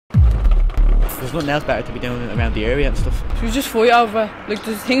There's nothing else better to be doing around the area and stuff. So we just fight over, like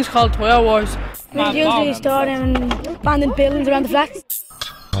there's things called tire wars. We usually store them in abandoned buildings around the flats.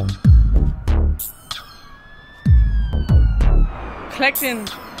 Collecting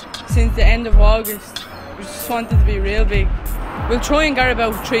since the end of August. We just wanted to be real big. We'll try and get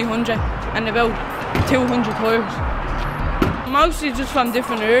about 300 and about 200 tyres. Mostly just from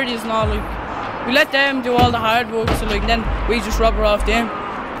different areas and all, like we let them do all the hard work, so like then we just rubber off them.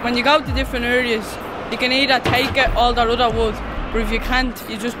 When you go to different areas, you can either take it all that other wood, but if you can't,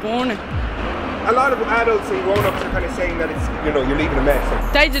 you just burn it. A lot of adults and grown-ups are kind of saying that it's, you know, you're leaving a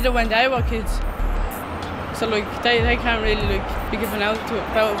mess. They did it when they were kids, so like they can't really like be given out to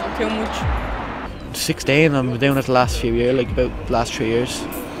about it too much. 16, I'm doing it the last few years, like about the last 3 years.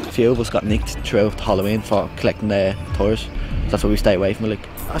 A few of us got nicked throughout Halloween for collecting tyres. That's why we stay away from it. Like,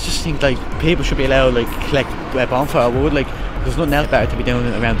 I just think like people should be allowed like collect bonfire wood. Like, there's nothing else better to be doing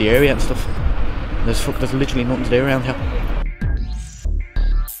around the area and stuff. There's literally nothing to do around here.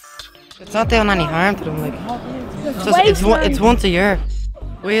 It's not doing any harm to them. Like, it's once a year.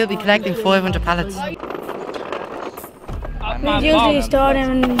 We'll be collecting 500 pallets. We usually store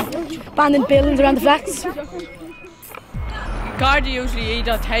them in abandoned buildings around the flats. Garda usually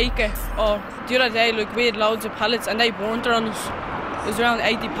either take it, or the other day like we had loads of pallets and they burnt it on us. It was around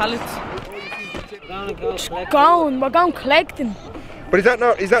 80 pallets. We're going collecting. But is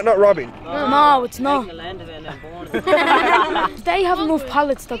that not robbing? No, it's not. If they have enough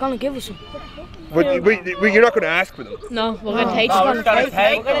pallets, they're going to give us some. But you're not going to ask for them? No, we're going to take them. We're going to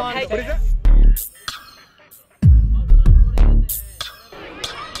take them.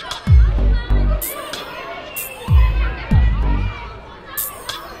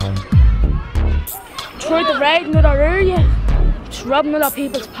 Tried to raid another area, just robbing other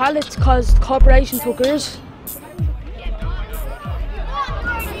people's pallets because the corporation took ours.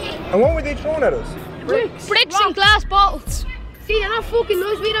 And what were they throwing at us? Bricks and glass bottles. See, they're not fucking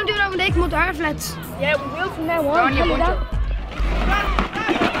nice. We don't do that when they come up to our flats. Yeah, we will from now on. Tell you that.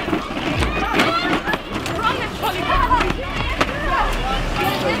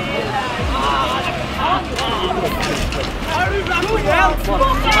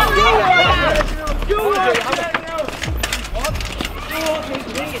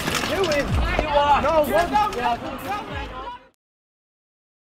 No,